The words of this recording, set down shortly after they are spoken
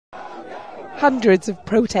Hundreds of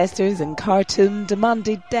protesters in Khartoum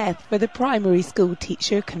demanded death for the primary school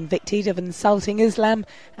teacher convicted of insulting Islam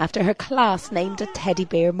after her class named a teddy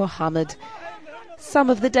bear Mohammed. Some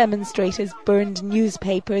of the demonstrators burned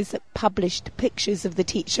newspapers that published pictures of the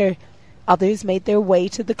teacher. Others made their way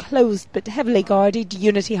to the closed but heavily guarded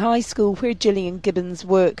Unity High School where Gillian Gibbons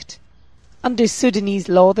worked. Under Sudanese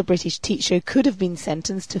law, the British teacher could have been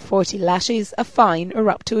sentenced to 40 lashes, a fine or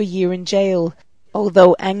up to a year in jail.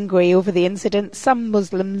 Although angry over the incident, some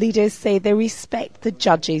Muslim leaders say they respect the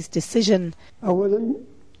judge's decision.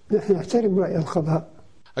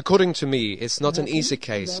 According to me, it's not an easy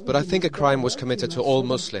case, but I think a crime was committed to all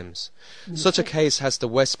Muslims. Such a case has the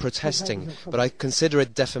West protesting, but I consider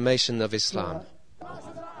it defamation of Islam.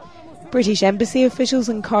 British embassy officials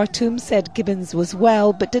in Khartoum said Gibbons was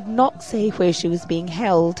well, but did not say where she was being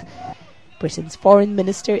held. Britain's foreign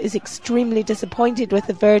minister is extremely disappointed with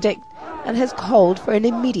the verdict and has called for an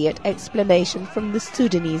immediate explanation from the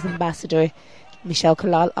Sudanese ambassador. Michelle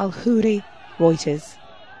Kalal Al-Houri, Reuters.